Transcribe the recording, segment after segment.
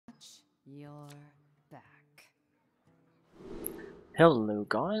You're back. Hello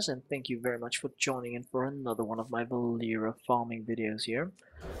guys, and thank you very much for joining in for another one of my Valera farming videos here.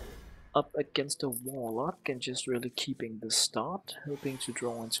 Up against a Warlock and just really keeping the start, hoping to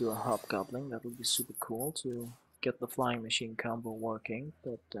draw into a Hobgoblin. That would be super cool to get the flying machine combo working,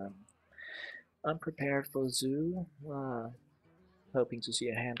 but I'm prepared for Zoo, hoping to see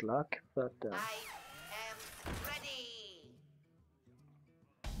a hand luck, but I am ready.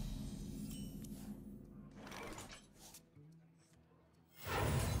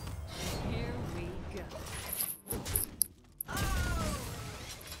 Here we go.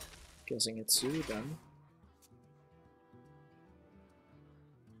 guessing it's Zoo then.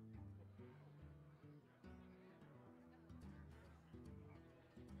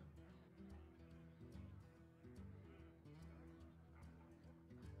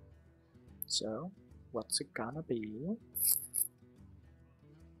 So, what's it gonna be?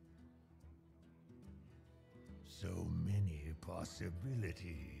 So many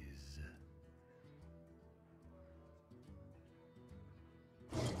possibilities.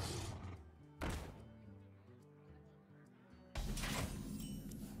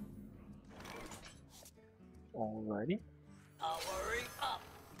 Alrighty, Powering up.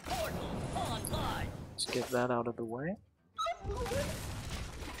 Portal online. let's get that out of the way.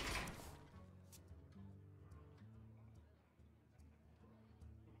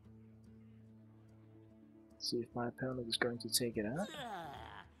 See if my opponent is going to take it out.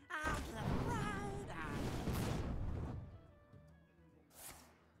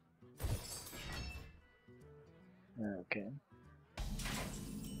 Okay.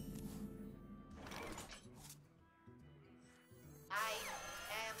 I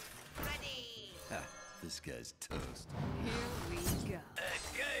am ready. Ha, this guy's toast. Here we go.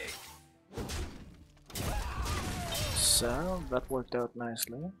 So, that worked out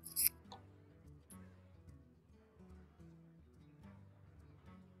nicely.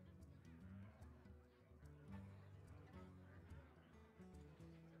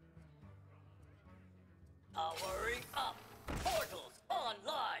 Powering up. Portals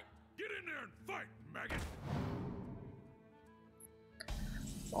online. Get in there and fight, maggot!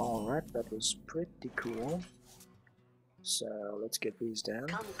 Alright, that was pretty cool. So, let's get these down.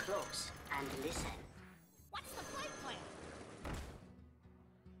 Come close and listen. What's the plan?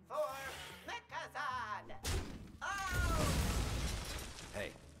 For Mech-O-Blade. Oh!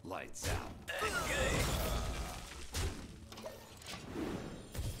 Hey, lights out.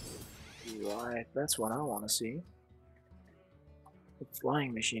 Right, that's what I want to see. The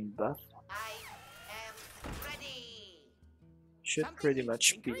flying machine buff I am ready. should pretty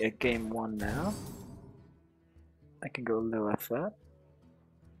much be a game 1 now. I can go low F that.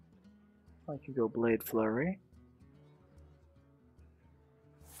 I can go Blade Flurry.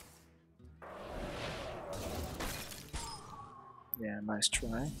 Yeah, nice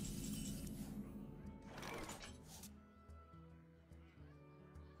try.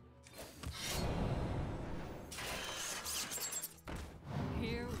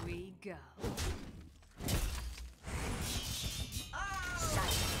 Here we go.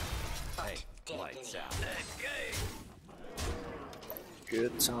 Hey, lights out.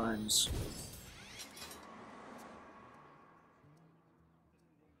 Good times.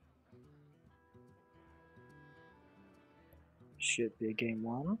 Should be a game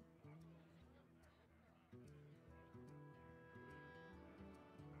 1.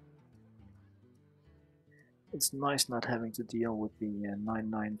 It's nice not having to deal with the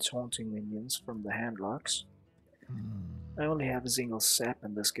 9/9 taunting minions from the handlocks. I only have a single sap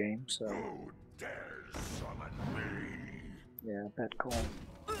in this game, so Who dares summon me? yeah, bad call.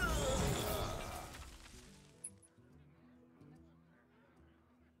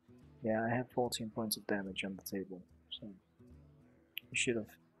 Yeah, I have 14 points of damage on the table, so I should have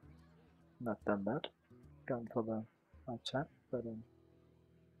not done that. Gone for the high tap, but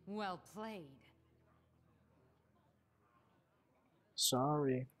Well played.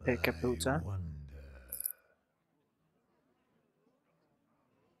 sorry, I PekkaPouta. wonder.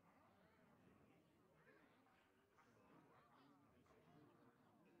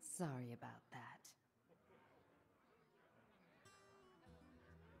 Sorry about that.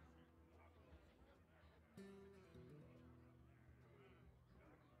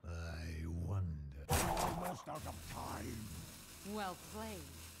 I wonder. Almost out of time. Well played.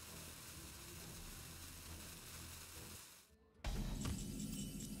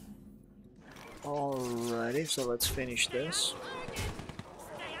 Alrighty, so let's finish this.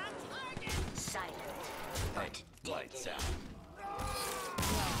 Silent. Hey, lights out.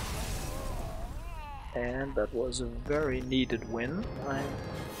 And that was a very needed win. I'm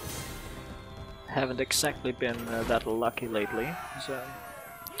haven't exactly been that lucky lately, so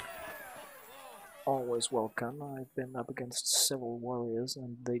always welcome. I've been up against several warriors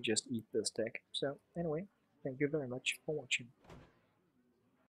and they just eat this deck. So anyway, thank you very much for watching.